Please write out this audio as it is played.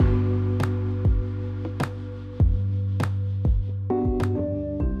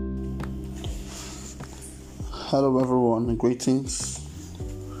Hello everyone, greetings,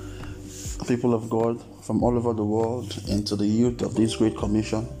 people of God from all over the world and to the youth of this great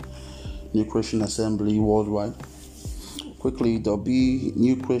commission, New Christian Assembly worldwide. Quickly, there'll be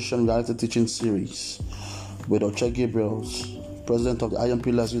New Christian Reality Teaching Series with Oche Gabriels, President of the Iron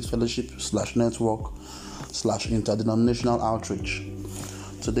Pillars Youth Fellowship /Network /Interdenominational Outreach.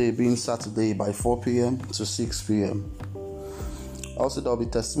 Today being Saturday by 4 p.m. to 6 p.m. Also, there will be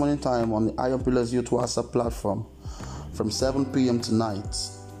testimony time on the Iron Pillars Youth WhatsApp platform from 7 p.m. tonight.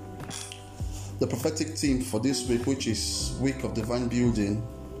 The prophetic theme for this week, which is Week of Divine Building,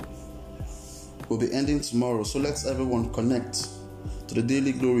 will be ending tomorrow. So let's everyone connect to the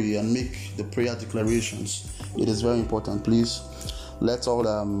daily glory and make the prayer declarations. It is very important. Please, let's all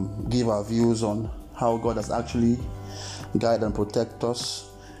give our views on how God has actually guided and protected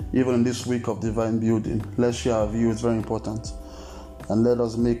us, even in this week of divine building. Let's share our views. It's very important. And let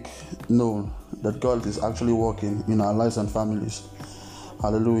us make known that God is actually working in our lives and families.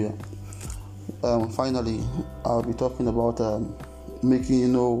 Hallelujah. Finally, I'll be talking about making you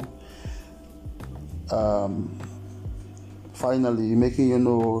know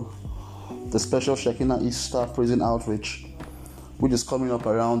the special SHEKINA Easter Prison Outreach, which is coming up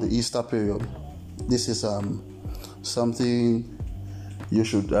around the Easter period. This is something you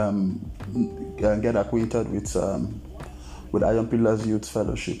should get acquainted with Iron Pillars Youth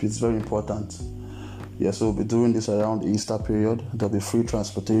Fellowship. It's very important. Yes, we'll be doing this around the Easter period. There'll be free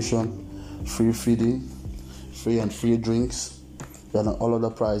transportation, free feeding, free drinks, and all other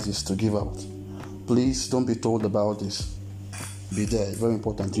prizes to give out. Please don't be told about this. Be there. It's very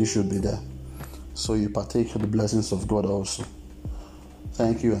important. You should be there, so you partake of the blessings of God also.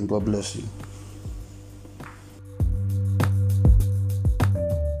 Thank you and God bless you.